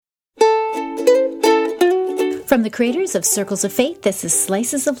From the creators of Circles of Faith, this is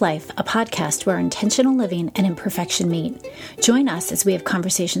Slices of Life, a podcast where intentional living and imperfection meet. Join us as we have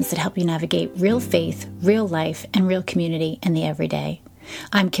conversations that help you navigate real faith, real life, and real community in the everyday.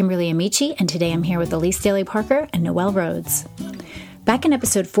 I'm Kimberly Amici, and today I'm here with Elise Daly Parker and Noelle Rhodes. Back in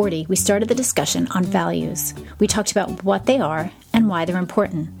episode 40, we started the discussion on values. We talked about what they are and why they're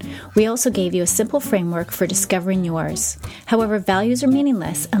important. We also gave you a simple framework for discovering yours. However, values are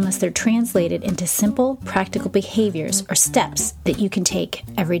meaningless unless they're translated into simple, practical behaviors or steps that you can take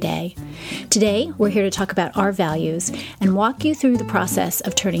every day. Today, we're here to talk about our values and walk you through the process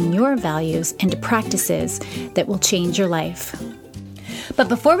of turning your values into practices that will change your life. But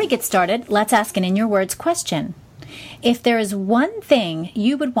before we get started, let's ask an in your words question. If there is one thing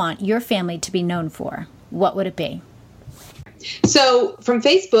you would want your family to be known for, what would it be? So from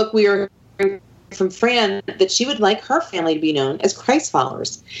Facebook, we are hearing from Fran that she would like her family to be known as Christ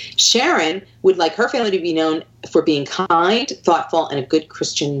followers. Sharon would like her family to be known for being kind, thoughtful, and a good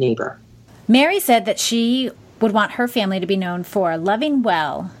Christian neighbor. Mary said that she would want her family to be known for loving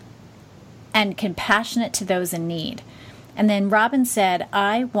well and compassionate to those in need. And then Robin said,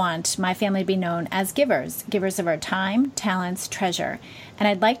 I want my family to be known as givers of our time, talents, treasure. And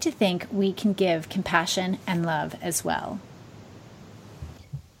I'd like to think we can give compassion and love as well.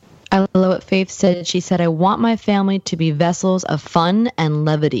 I love what Faith said. She said, I want my family to be vessels of fun and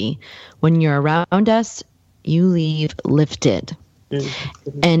levity. When you're around us, you leave lifted.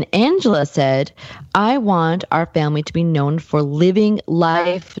 And Angela said, I want our family to be known for living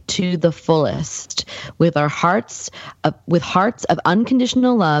life to the fullest, with hearts of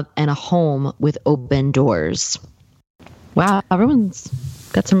unconditional love and a home with open doors. Wow, everyone's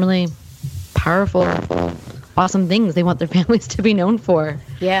got some really powerful, awesome things they want their families to be known for.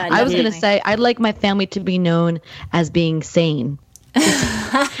 Yeah, I was going to say, I'd like my family to be known as being sane.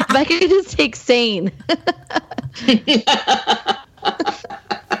 If I could just take sane.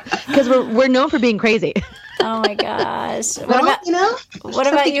 Because we're known for being crazy. Oh my gosh! What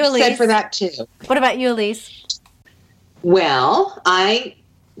about you, Elise? Said for that too. What about you, Elise? Well, I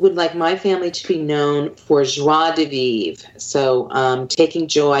would like my family to be known for joie de vivre, so taking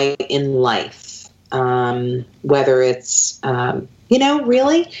joy in life. Whether it's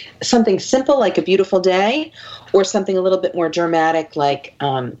really something simple like a beautiful day, or something a little bit more dramatic like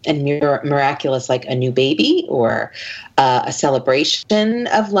and miraculous like a new baby, or a celebration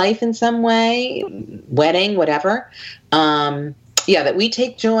of life in some way, wedding, whatever. That we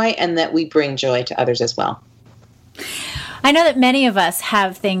take joy and that we bring joy to others as well. I know that many of us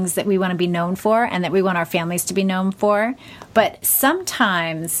have things that we want to be known for and that we want our families to be known for, but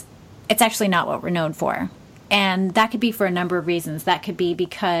sometimes it's actually not what we're known for. And that could be for a number of reasons. That could be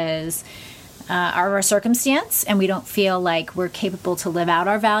because our circumstance, and we don't feel like we're capable to live out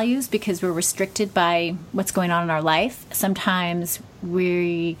our values because we're restricted by what's going on in our life. Sometimes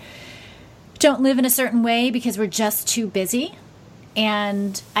we don't live in a certain way because we're just too busy.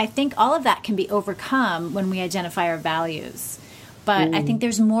 And I think all of that can be overcome when we identify our values. But I think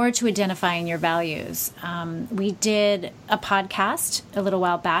there's more to identifying your values. We did a podcast a little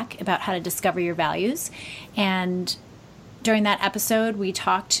while back about how to discover your values. And during that episode, we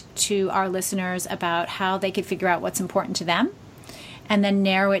talked to our listeners about how they could figure out what's important to them and then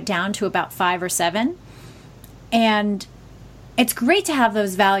narrow it down to about 5 or 7. And it's great to have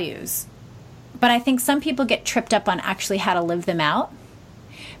those values. But I think some people get tripped up on actually how to live them out.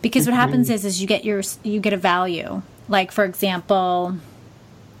 Because what happens is you get a value. Like, for example,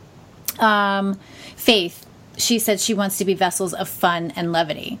 Faith, she said she wants to be vessels of fun and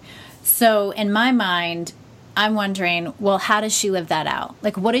levity. So in my mind, I'm wondering, well, how does she live that out?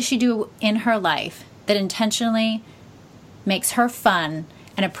 Like, what does she do in her life that intentionally makes her fun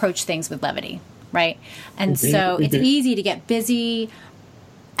and approach things with levity, right? And so it's easy to get busy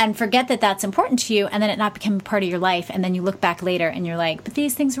and forget that that's important to you, and then it not become part of your life, and then you look back later and you're like, but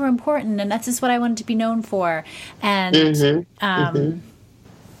these things were important, and that's just what I wanted to be known for. And,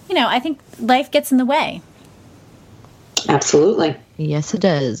 I think life gets in the way. Absolutely. Yes, it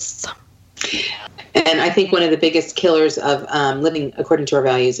does. And I think one of the biggest killers of living according to our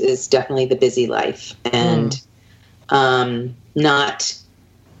values is definitely the busy life, and not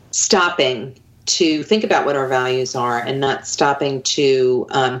stopping to think about what our values are, and not stopping to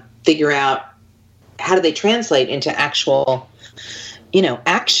figure out how do they translate into actual,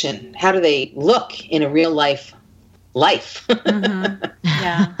 action. How do they look in a real life? Yeah.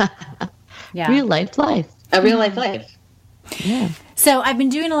 Real life. A real life. Yeah. So I've been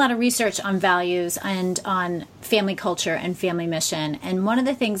doing a lot of research on values and on family culture and family mission. And one of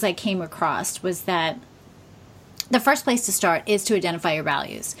the things I came across was that the first place to start is to identify your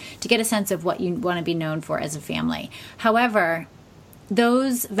values, to get a sense of what you want to be known for as a family. However,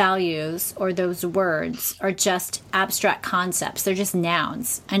 those values or those words are just abstract concepts. They're just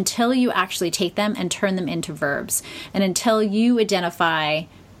nouns until you actually take them and turn them into verbs, and until you identify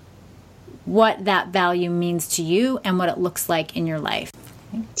what that value means to you and what it looks like in your life.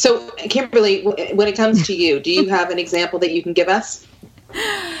 So, Kimberly, when it comes to you, do you have an example that you can give us?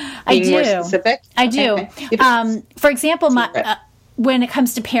 I do. More specific? I do. Okay. For example, when it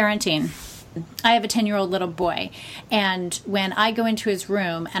comes to parenting, I have a 10-year-old little boy, and when I go into his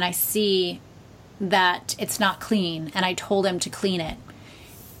room and I see that it's not clean, and I told him to clean it,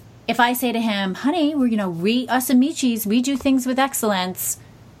 if I say to him, honey, we us Amichis, we do things with excellence,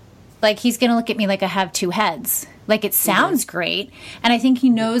 like, he's going to look at me like I have two heads. Like, it sounds great, and I think he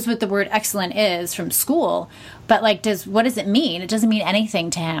knows what the word excellent is from school, but, like, what does it mean? It doesn't mean anything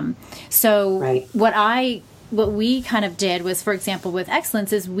to him. So right. What we kind of did was, for example, with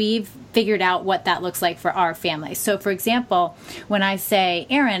excellence, is we've figured out what that looks like for our family. So, for example, when I say,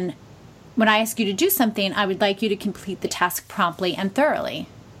 Aaron, when I ask you to do something, I would like you to complete the task promptly and thoroughly.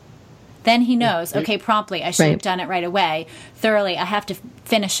 Then he knows, okay, promptly, I should have done it right away. Thoroughly, I have to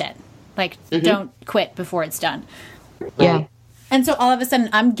finish it. Like, don't quit before it's done. Yeah. And so all of a sudden,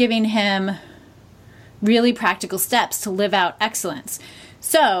 I'm giving him really practical steps to live out excellence.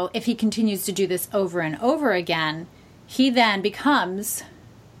 So if he continues to do this over and over again, he then becomes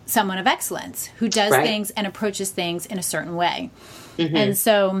someone of excellence who does things and approaches things in a certain way. And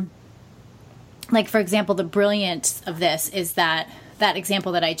so, like, for example, the brilliance of this is that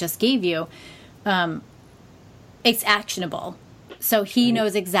example that I just gave you, it's actionable. So he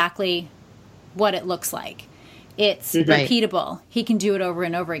knows exactly what it looks like. It's repeatable. He can do it over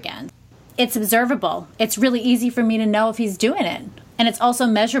and over again. It's observable. It's really easy for me to know if he's doing it. And it's also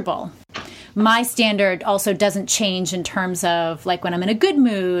measurable. My standard also doesn't change in terms of, like, when I'm in a good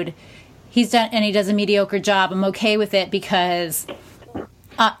mood, he does a mediocre job, I'm okay with it because,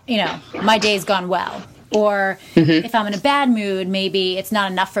 my day's gone well. Or if I'm in a bad mood, maybe it's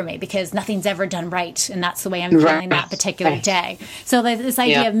not enough for me because nothing's ever done right, and that's the way I'm feeling that particular day. So this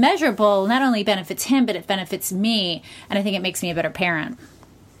idea of measurable not only benefits him, but it benefits me, and I think it makes me a better parent.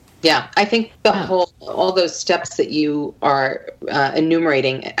 Yeah, I think all those steps that you are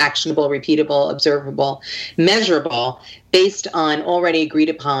enumerating, actionable, repeatable, observable, measurable, based on already agreed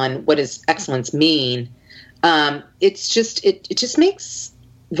upon what does excellence mean, it just makes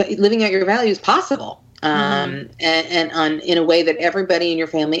living out your values possible. And in a way that everybody in your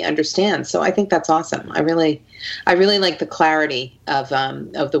family understands. So I think that's awesome. I really like the clarity of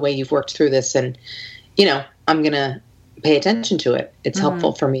the way you've worked through this, and I'm gonna pay attention to it. It's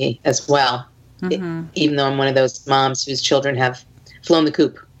helpful for me as well, even though I'm one of those moms whose children have flown the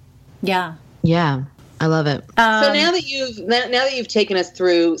coop. Yeah, I love it. So now that you've taken us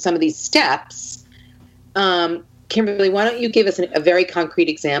through some of these steps, Kimberly, why don't you give us a very concrete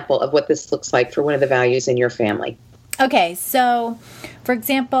example of what this looks like for one of the values in your family? Okay, so, for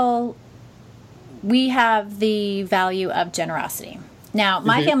example, we have the value of generosity. Now,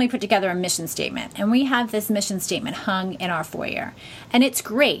 my family put together a mission statement, and we have this mission statement hung in our foyer. And it's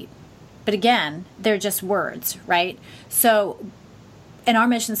great, but again, they're just words, right? So, in our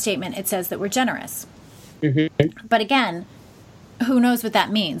mission statement, it says that we're generous. But again, who knows what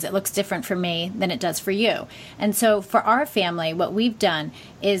that means? It looks different for me than it does for you. And so for our family, what we've done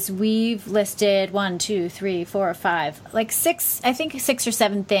is we've listed 1, 2, 3, 4, 5, like 6 or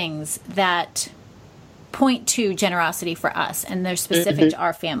 7 things that point to generosity for us, and they're specific to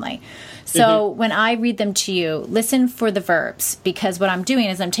our family. So when I read them to you, listen for the verbs, because what I'm doing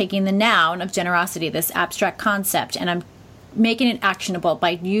is I'm taking the noun of generosity, this abstract concept, and I'm making it actionable by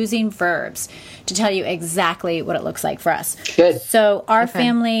using verbs to tell you exactly what it looks like for us. Good. So our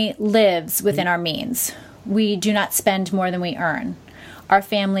family lives within our means. We do not spend more than we earn. Our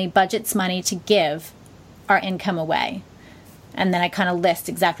family budgets money to give our income away. And then I kind of list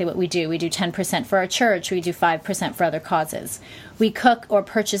exactly what we do. We do 10% for our church. We do 5% for other causes. We cook or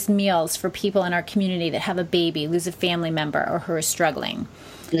purchase meals for people in our community that have a baby, lose a family member, or who are struggling.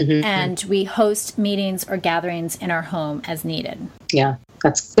 And we host meetings or gatherings in our home as needed. Yeah,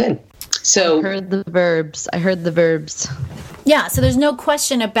 that's good. So I heard the verbs. Yeah, so there's no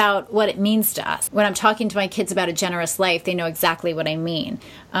question about what it means to us. When I'm talking to my kids about a generous life, they know exactly what I mean.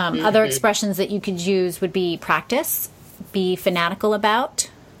 Other expressions that you could use would be practice, be fanatical about,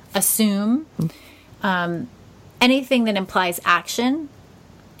 assume. Anything that implies action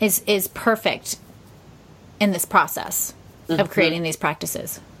is perfect in this process of creating these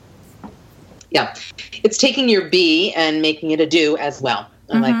practices. Yeah. It's taking your be and making it a do as well.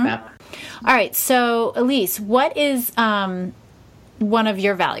 I like that. All right. So, Elise, what is one of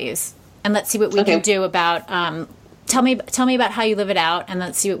your values? And let's see what we can do about. Tell me about how you live it out, and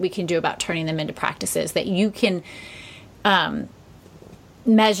let's see what we can do about turning them into practices that you can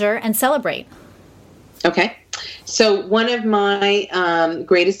measure and celebrate. Okay. So one of my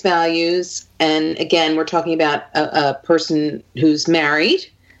greatest values, and again, we're talking about a person who's married.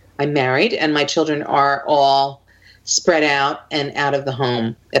 I'm married, and my children are all spread out and out of the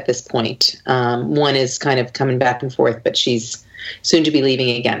home at this point. One is kind of coming back and forth, but she's soon to be leaving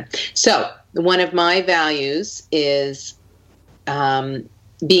again. So one of my values is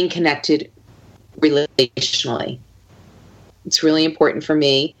being connected relationally. It's really important for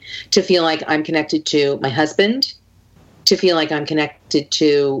me to feel like I'm connected to my husband, to feel like I'm connected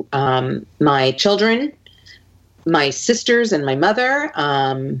to my children, my sisters and my mother,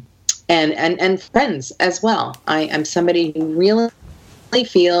 and friends as well. I'm somebody who really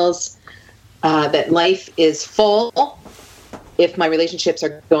feels that life is full if my relationships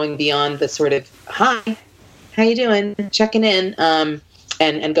are going beyond the sort of, hi, how you doing, checking in,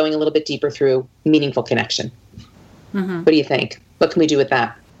 and going a little bit deeper through meaningful connection. Mm-hmm. What do you think? What can we do with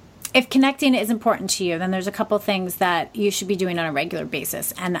that? If connecting is important to you, then there's a couple things that you should be doing on a regular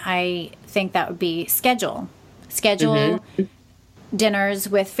basis. And I think that would be schedule mm-hmm. dinners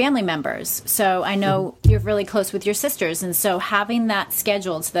with family members. So I know mm-hmm. you're really close with your sisters. And so having that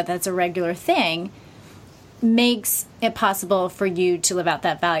scheduled so that that's a regular thing makes it possible for you to live out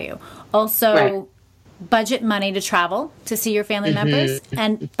that value. Also, budget money to travel to see your family mm-hmm. members,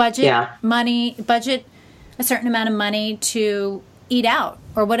 and budget a certain amount of money to eat out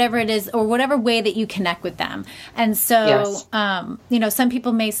or whatever it is, or whatever way that you connect with them. And so, some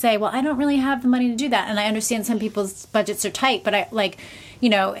people may say, well, I don't really have the money to do that. And I understand some people's budgets are tight, but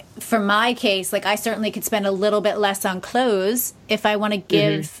for my case, I certainly could spend a little bit less on clothes if I want to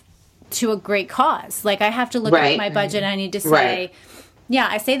give mm-hmm. to a great cause. I have to look at my budget and I need to say,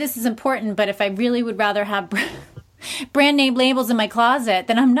 I say this is important, but if I really would rather have brand name labels in my closet,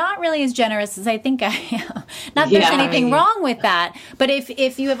 then I'm not really as generous as I think I am. Not that there's anything wrong with that, but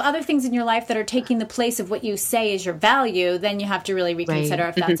if you have other things in your life that are taking the place of what you say is your value, then you have to really reconsider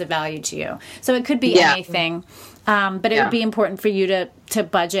if that's a value to you. So it could be anything, but it would be important for you to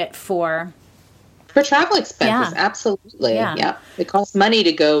budget for travel expenses. Absolutely. Yeah. It costs money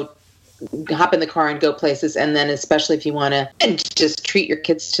to go hop in the car and go places, and then especially if you want to just treat your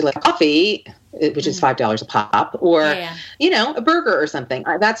kids to coffee, which is $5 a pop, or a burger or something.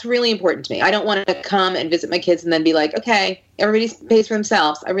 That's really important to me. I don't want to come and visit my kids and then be like, okay, everybody pays for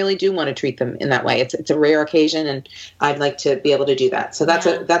themselves. I really do want to treat them in that way. It's a rare occasion, and I'd like to be able to do that. So that's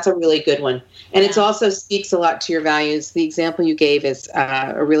a really good one, and it also speaks a lot to your values. The example you gave is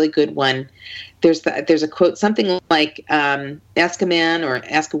a really good one. There's a quote, something like, ask a man or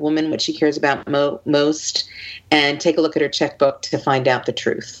ask a woman what she cares about most, and take a look at her checkbook to find out the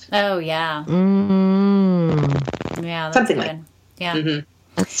truth. Oh, yeah. Mm. Yeah, that's something good. like Yeah.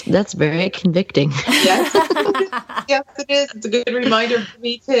 Mm-hmm. That's very convicting. Yes. Yes, it is. It's a good reminder for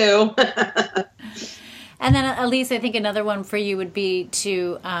me, too. And then, Elise, I think another one for you would be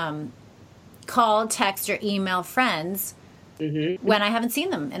to call, text, or email friends mm-hmm. when I haven't seen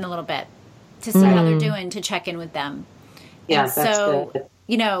them in a little bit, to see how they're doing, to check in with them. Yeah, and that's so,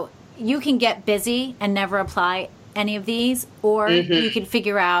 good. You can get busy and never apply any of these, or mm-hmm. you can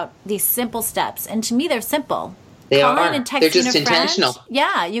figure out these simple steps. And to me, they're simple. They Calling are. and texting They're just a friend. intentional.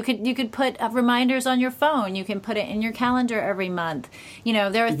 Yeah, you could put reminders on your phone. You can put it in your calendar every month. There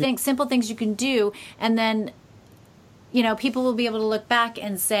are mm-hmm. simple things you can do, and then people will be able to look back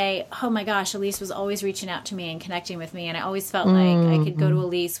and say, oh my gosh, Elise was always reaching out to me and connecting with me. And I always felt like I could go to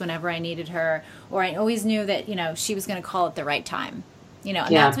Elise whenever I needed her, or I always knew that, she was going to call at the right time, and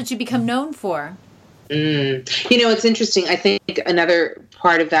that's what you become known for. It's interesting. I think another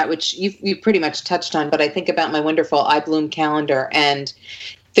part of that, which you pretty much touched on, but I think about my wonderful I Bloom calendar, and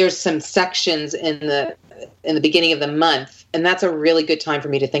there's some sections in the beginning of the month, and that's a really good time for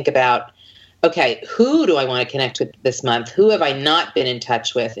me to think about, okay, who do I want to connect with this month? Who have I not been in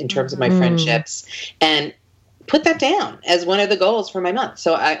touch with in terms of my friendships? And put that down as one of the goals for my month.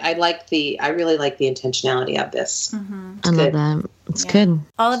 So I really like the intentionality of this. Mm-hmm. I love that. It's good.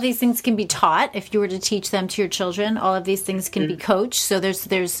 All of these things can be taught if you were to teach them to your children. All of these things can be coached. So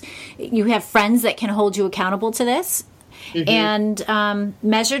you have friends that can hold you accountable to this. Mm-hmm. And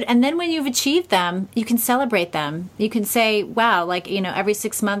measured. And then when you've achieved them, you can celebrate them. You can say, wow, every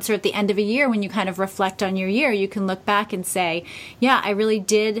 6 months or at the end of a year, when you kind of reflect on your year, you can look back and say, yeah, I really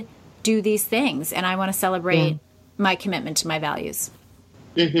did do these things, and I want to celebrate my commitment to my values.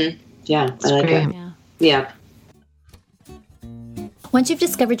 Mm-hmm. Yeah, I like great. that. Yeah. Once you've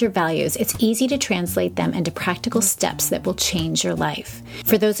discovered your values, it's easy to translate them into practical steps that will change your life.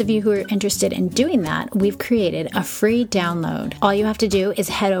 For those of you who are interested in doing that, we've created a free download. All you have to do is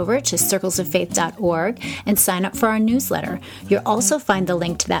head over to circlesoffaith.org and sign up for our newsletter. You'll also find the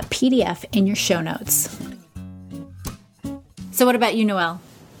link to that PDF in your show notes. So what about you, Noelle?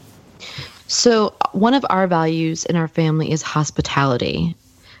 So one of our values in our family is hospitality.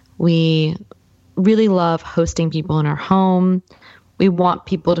 We really love hosting people in our home. We want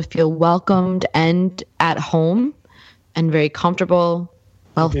people to feel welcomed and at home and very comfortable,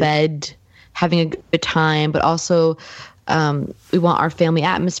 well-fed, having a good time, but also we want our family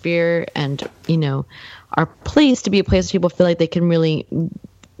atmosphere and, our place to be a place where people feel like they can really,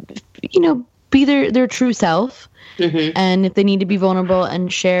 be their true self. Mm-hmm. And if they need to be vulnerable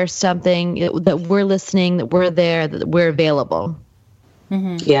and share something, that we're listening, that we're there, that we're available.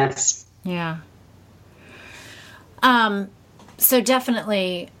 Mm-hmm. Yes. Yeah. So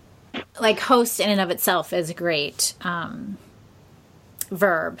definitely, like, host in and of itself is a great verb.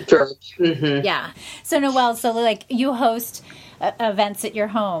 Mm-hmm. Yeah. So Noelle, like you host events at your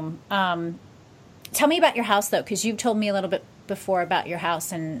home. Tell me about your house, though, because you've told me a little bit before about your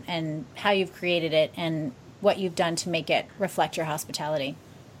house and how you've created it and what you've done to make it reflect your hospitality.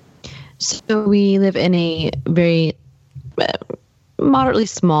 So we live in a very moderately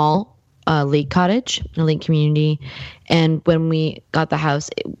small lake cottage, a lake community. And when we got the house,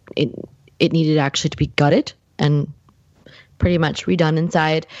 it needed actually to be gutted and pretty much redone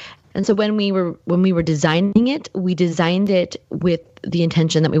inside. And so when we were designing it, we designed it with the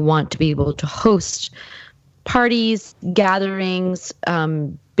intention that we want to be able to host parties, gatherings,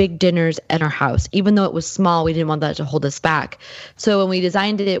 big dinners at our house. Even though it was small, we didn't want that to hold us back. So when we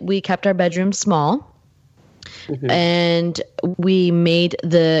designed it, we kept our bedrooms small. Mm-hmm. And we made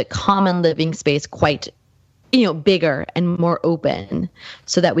the common living space quite, bigger and more open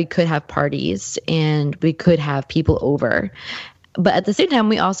so that we could have parties and we could have people over. But at the same time,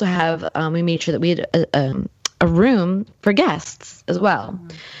 we also we made sure that we had a room for guests as well.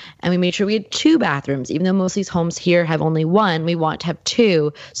 Mm-hmm. And we made sure we had 2 bathrooms. Even though most of these homes here have only 1, we want to have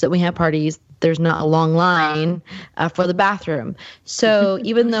 2 so that we have parties. There's not a long line for the bathroom. So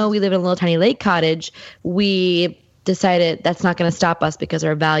even though we live in a little tiny lake cottage, we decided that's not going to stop us because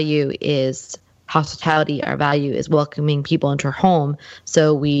our value is hospitality. Our value is welcoming people into our home.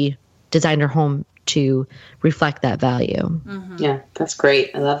 So we designed our home to reflect that value. Mm-hmm. Yeah, that's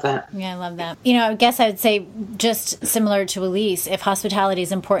great. I love that. Yeah, I love that. I guess I would say, just similar to Elise, if hospitality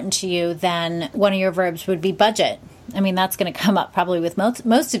is important to you, then one of your verbs would be budget. I mean, that's going to come up probably with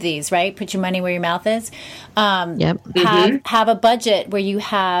most of these, right? Put your money where your mouth is. Yep. Have a budget where you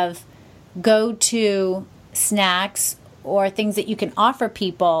have go-to snacks or things that you can offer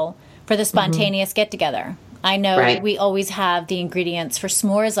people for the spontaneous get-together. I know we always have the ingredients for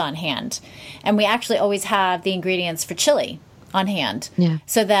s'mores on hand, and we actually always have the ingredients for chili on hand. Yeah.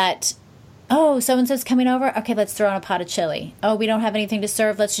 So that, so-and-so's coming over. Okay, let's throw in a pot of chili. Oh, we don't have anything to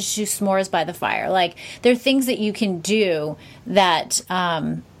serve. Let's just do s'mores by the fire. Like, there are things that you can do that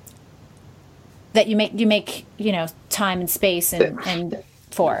that you make time and space and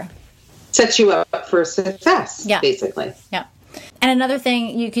for. Sets you up for success, basically. Yeah. And another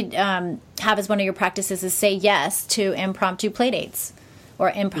thing you could have as one of your practices is say yes to impromptu playdates or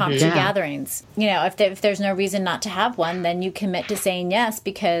impromptu gatherings. If there's no reason not to have one, then you commit to saying yes,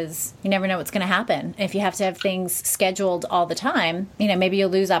 because you never know what's going to happen. If you have to have things scheduled all the time, maybe you'll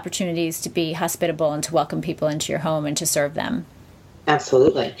lose opportunities to be hospitable and to welcome people into your home and to serve them.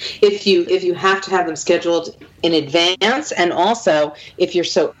 Absolutely. If you have to have them scheduled in advance, and also if you're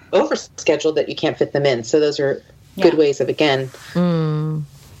so overscheduled that you can't fit them in. So those are good ways of, again,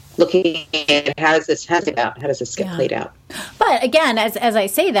 looking at how does this get played out. But again, as I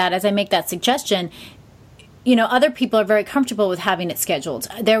say that, as I make that suggestion, other people are very comfortable with having it scheduled.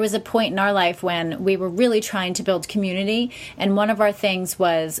 There was a point in our life when we were really trying to build community, and one of our things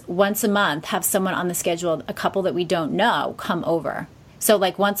was once a month have someone on the schedule, a couple that we don't know, come over. So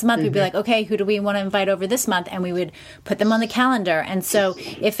like once a month, we'd be like, okay, who do we want to invite over this month? And we would put them on the calendar. And so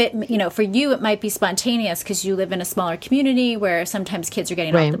if it, for you, it might be spontaneous because you live in a smaller community where sometimes kids are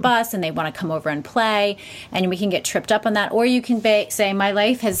getting off the bus and they want to come over and play, and we can get tripped up on that. Or you can say, my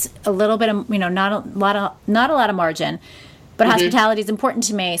life has a little bit of, not a lot of margin, but hospitality is important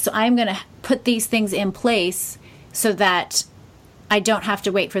to me. So I'm going to put these things in place so that I don't have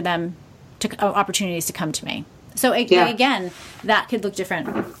to wait for them opportunities to come to me. So again, that could look different.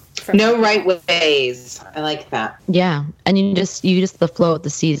 No right ways. I like that. Yeah, and you just the flow of the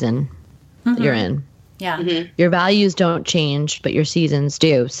season that you're in. Yeah, your values don't change, but your seasons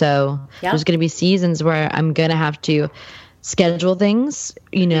do. So there's going to be seasons where I'm going to have to schedule things,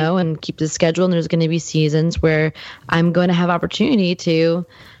 and keep the schedule. And there's going to be seasons where I'm going to have opportunity to,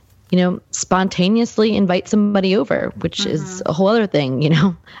 spontaneously invite somebody over, which is a whole other thing.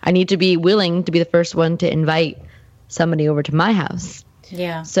 I need to be willing to be the first one to invite somebody over to my house.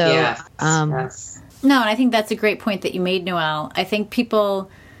 Yeah. So, yes. No, and I think that's a great point that you made, Noelle. I think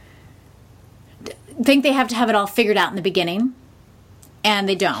people think they have to have it all figured out in the beginning, and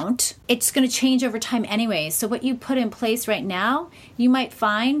they don't. It's going to change over time anyway. So what you put in place right now, you might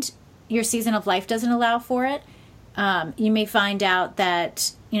find your season of life doesn't allow for it. You may find out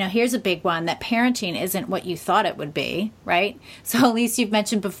that, here's a big one, that parenting isn't what you thought it would be, right? So Elise, you've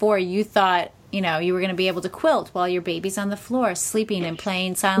mentioned before, you thought, you were going to be able to quilt while your baby's on the floor, sleeping and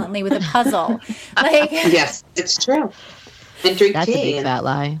playing silently with a puzzle. Yes, it's true. And drink That's tea. a big fat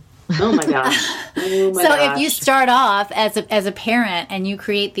lie. Oh my gosh. If you start off as a parent and you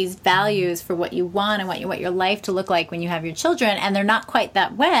create these values for what you want and what you want your life to look like when you have your children, and they're not quite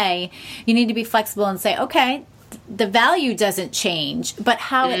that way, you need to be flexible and say, okay, the value doesn't change, but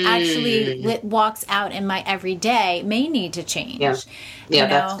how it actually walks out in my everyday may need to change. Yeah,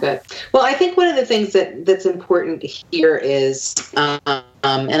 that's good. Well, I think one of the things that's important here is, and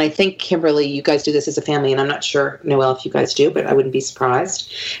I think, Kimberly, you guys do this as a family, and I'm not sure, Noelle, if you guys do, but I wouldn't be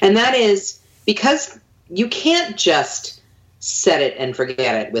surprised. And that is because you can't just set it and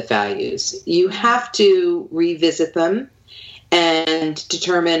forget it with values. You have to revisit them and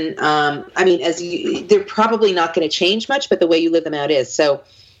determine, they're probably not going to change much, but the way you live them out is. So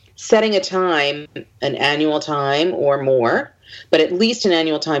setting a time, an annual time or more, but at least an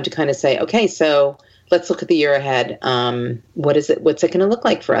annual time to kind of say, okay, so let's look at the year ahead. What's it going to look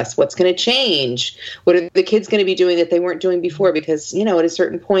like for us? What's going to change? What are the kids going to be doing that they weren't doing before? Because, at a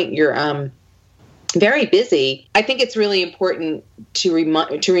certain point, you're very busy. I think it's really important to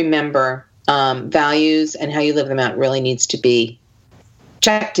remember values and how you live them out really needs to be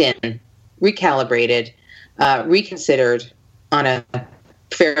checked in, recalibrated, reconsidered on a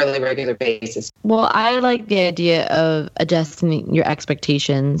fairly regular basis. Well, I like the idea of adjusting your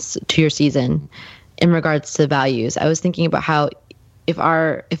expectations to your season in regards to values. I was thinking about how if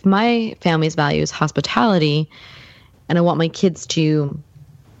my family's value is hospitality and I want my kids to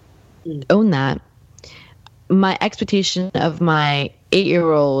own that, my expectation of my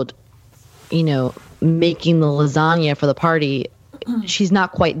 8-year-old making the lasagna for the party, she's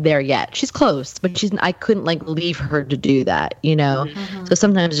not quite there yet. She's close, but I couldn't leave her to do that, So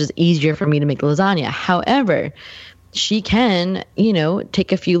sometimes it's just easier for me to make the lasagna. However, she can,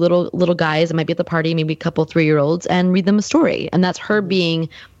 take a few little guys that might be at the party, maybe a couple 3-year-olds, and read them a story. And that's her being,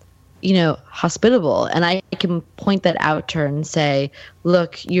 hospitable. And I can point that out to her and say,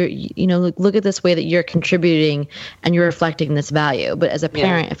 look, look at this way that you're contributing and you're reflecting this value. But as a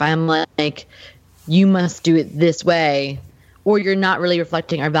parent, if I'm like, you must do it this way, or you're not really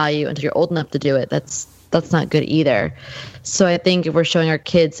reflecting our value until you're old enough to do it, that's not good either. So I think if we're showing our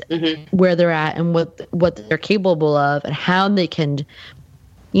kids where they're at and what they're capable of and how they can,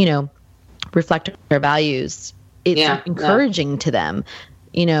 reflect their values, it's encouraging to them,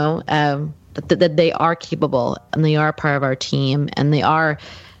 that they are capable and they are part of our team and they are,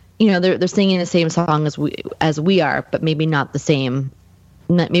 they're singing the same song as we are, but maybe not the same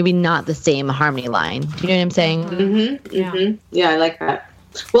harmony line. Do you know what I'm saying? Yeah, I like that.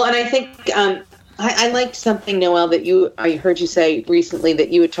 Well, and I think I liked something, Noelle, that I heard you say recently, that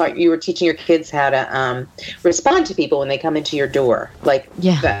you were teaching your kids how to respond to people when they come into your door.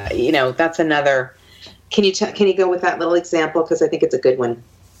 That's another. Can you go with that little example? Because I think it's a good one.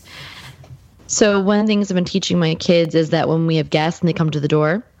 So one of the things I've been teaching my kids is that when we have guests and they come to the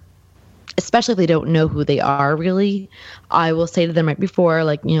door, especially if they don't know who they are really, I will say to them right before,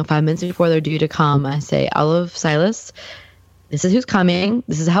 5 minutes before they're due to come, I say, Olive, Silas, this is who's coming.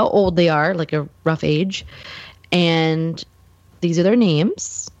 This is how old they are, like a rough age. And these are their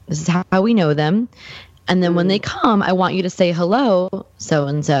names. This is how we know them. And then when they come, I want you to say, hello,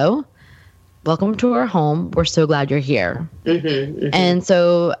 so-and-so. Welcome to our home. We're so glad you're here. And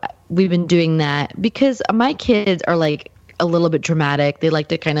so we've been doing that because my kids are a little bit dramatic. They like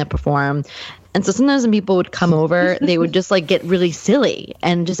to kind of perform. And so sometimes when people would come over, they would just get really silly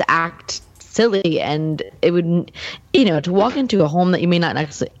and just act silly. And it would, to walk into a home that you may not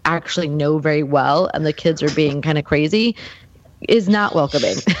actually know very well and the kids are being kind of crazy is not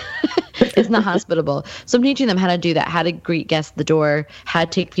welcoming. It's not hospitable. So I'm teaching them how to do that, how to greet guests at the door, how to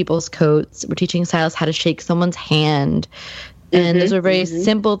take people's coats. We're teaching Silas how to shake someone's hand. And those are very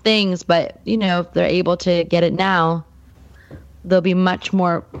simple things, but, if they're able to get it now, they'll be much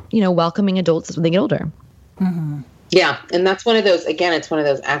more, welcoming adults when they get older. Yeah, and that's one of those, again, it's one of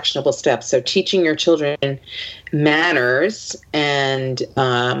those actionable steps. So teaching your children manners and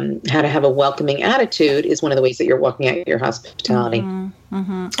how to have a welcoming attitude is one of the ways that you're walking out your hospitality. And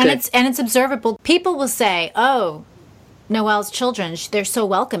it's observable. People will say, "Oh, Noelle's children, they're so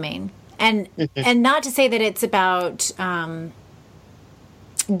welcoming," and not to say that it's about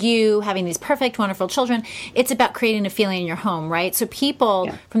you having these perfect, wonderful children. It's about creating a feeling in your home, right? So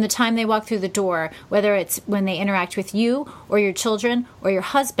people, from the time they walk through the door, whether it's when they interact with you or your children or your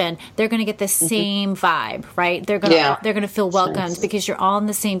husband, they're going to get the same vibe, right? They're going to feel welcomed because you're all on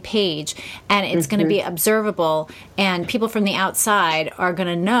the same page, and it's going to be observable. And people from the outside are going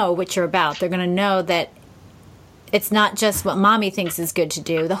to know what you're about. They're going to know that it's not just what mommy thinks is good to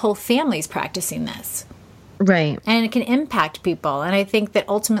do. The whole family's practicing this. Right. And it can impact people. And I think that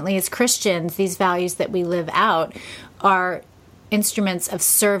ultimately as Christians, these values that we live out are instruments of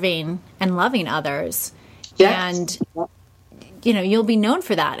serving and loving others. Yes. And, you'll be known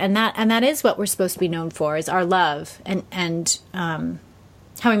for that. And that is what we're supposed to be known for, is our love and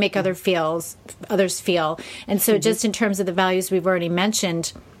how we make others feel. And so just in terms of the values we've already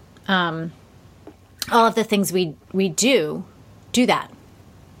mentioned, all of the things we do that.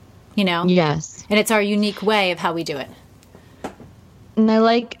 Yes. And it's our unique way of how we do it. And I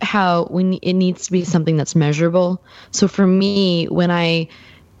like how it needs to be something that's measurable. So for me, when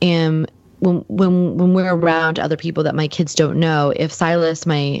we're around other people that my kids don't know, if Silas,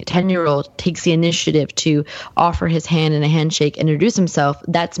 my 10-year-old, takes the initiative to offer his hand in a handshake, introduce himself,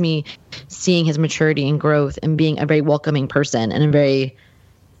 that's me seeing his maturity and growth and being a very welcoming person and a very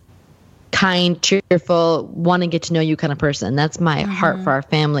kind, cheerful, want to get to know you kind of person. That's my heart for our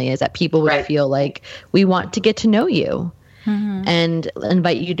family, is that people would feel like we want to get to know you and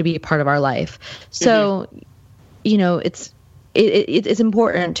invite you to be a part of our life. So, it's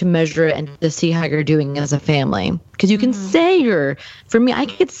important to measure it and to see how you're doing as a family. Because you can say for me, I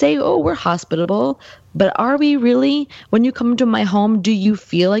could say, oh, we're hospitable, but are we really? When you come to my home, do you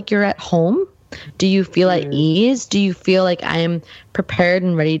feel like you're at home? Do you feel at ease? Do you feel like I'm prepared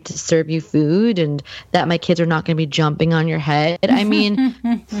and ready to serve you food and that my kids are not going to be jumping on your head? I mean,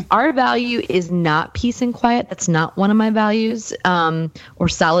 our value is not peace and quiet. That's not one of my values, or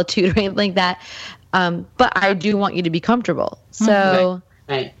solitude or anything like that. But I do want you to be comfortable. So,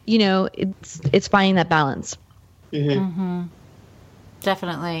 it's finding that balance. Definitely.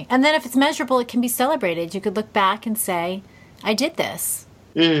 And then if it's measurable, it can be celebrated. You could look back and say, I did this.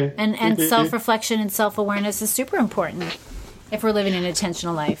 And self-reflection and self-awareness is super important if we're living an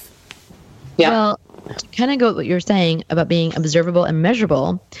intentional life. Yeah. Well, to kind of go with what you're saying about being observable and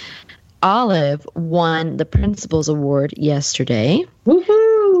measurable, Olive won the Principals Award yesterday.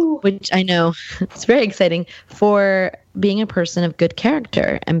 Woohoo! Which I know it's very exciting, for being a person of good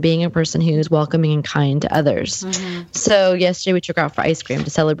character and being a person who's welcoming and kind to others. So yesterday we took her out for ice cream to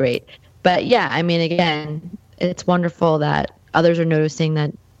celebrate. But yeah, I mean, again, it's wonderful that others are noticing that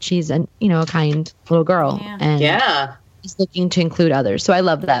she's a kind little girl and is looking to include others. So I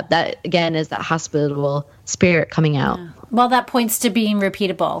love that. That, again, is that hospitable spirit coming out. Yeah. Well, that points to being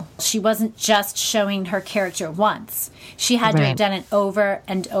repeatable. She wasn't just showing her character once. She had to have done it over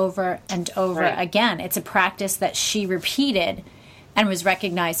and over and over again. It's a practice that she repeated and was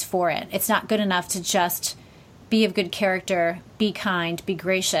recognized for it. It's not good enough to just be of good character, be kind, be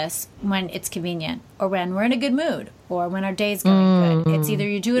gracious when it's convenient, or when we're in a good mood, or when our day's going good. It's either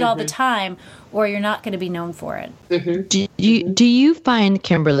you do it all the time, or you're not going to be known for it. Do you find,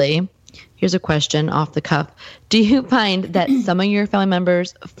 Kimberly, here's a question off the cuff, do you find that some of your family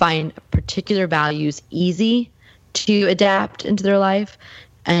members find particular values easy to adapt into their life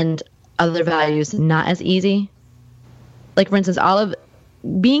and other values not as easy? Like, for instance, Olive,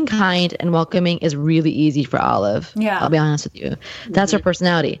 being kind and welcoming is really easy for Olive. Yeah. I'll be honest with you. That's her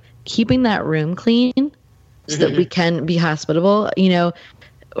personality. Keeping that room clean so that we can be hospitable.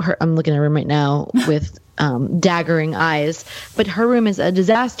 I'm looking at her room right now with daggering eyes, but her room is a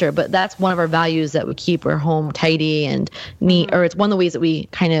disaster. But that's one of our values, that we keep our home tidy and neat, or it's one of the ways that we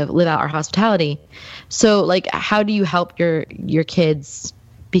kind of live out our hospitality. So, like, how do you help your kids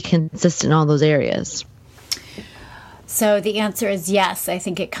be consistent in all those areas? So the answer is yes. I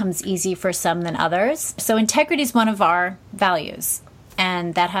think it comes easy for some than others. So integrity is one of our values.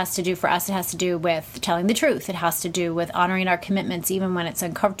 And that has to do, for us, it has to do with telling the truth. It has to do with honoring our commitments even when it's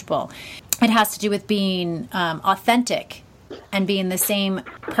uncomfortable. It has to do with being authentic and being the same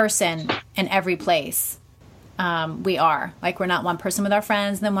person in every place we are. Like, we're not one person with our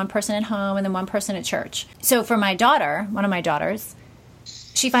friends, and then one person at home, and then one person at church. So for my daughter, one of my daughters,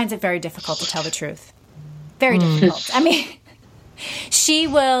 she finds it very difficult to tell the truth. Very difficult. I mean, she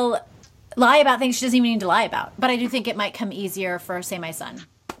will lie about things she doesn't even need to lie about. But I do think it might come easier for, say, my son,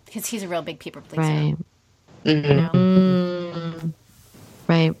 because he's a real big people pleaser. Right. You know?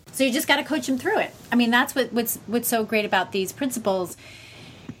 Right. So you just got to coach him through it. I mean, that's what's so great about these principles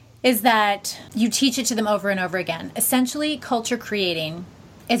is that you teach it to them over and over again. Essentially, culture creating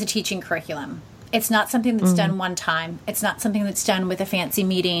is a teaching curriculum. It's not something that's done one time. It's not something that's done with a fancy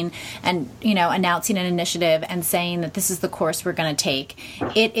meeting and, announcing an initiative and saying that this is the course we're going to take.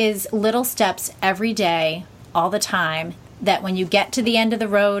 It is little steps every day, all the time, that when you get to the end of the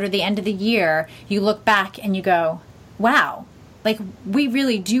road or the end of the year, you look back and you go, wow, like we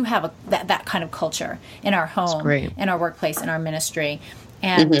really do have that kind of culture in our home, in our workplace, in our ministry.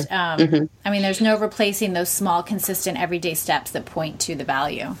 And, I mean, there's no replacing those small, consistent, everyday steps that point to the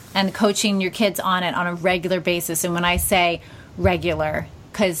value. And coaching your kids on it on a regular basis. And when I say regular,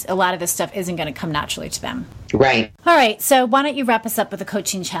 because a lot of this stuff isn't going to come naturally to them. Right. All right. So why don't you wrap us up with a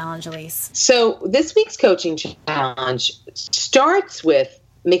coaching challenge, Elise? So this week's coaching challenge starts with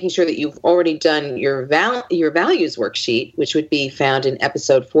making sure that you've already done your values worksheet, which would be found in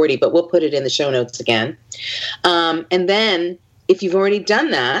episode 40, but we'll put it in the show notes again. And then if you've already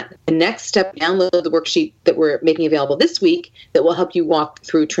done that, the next step, download the worksheet that we're making available this week that will help you walk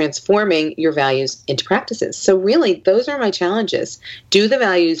through transforming your values into practices. So really, those are my challenges. Do the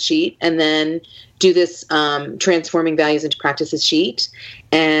values sheet and then do this transforming values into practices sheet,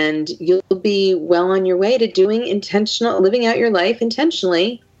 and you'll be well on your way to living out your life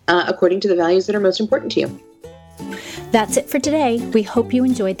intentionally according to the values that are most important to you. That's it for today. We hope you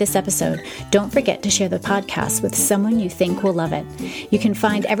enjoyed this episode. Don't forget to share the podcast with someone you think will love it. You can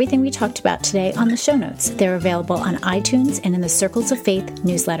find everything we talked about today on the show notes. They're available on iTunes and in the Circles of Faith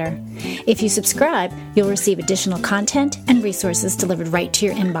newsletter. If you subscribe, you'll receive additional content and resources delivered right to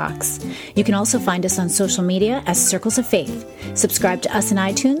your inbox. You can also find us on social media as Circles of Faith. Subscribe to us in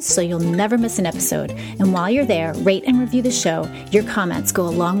iTunes so you'll never miss an episode. And while you're there, rate and review the show. Your comments go a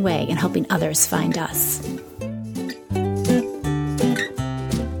long way in helping others find us.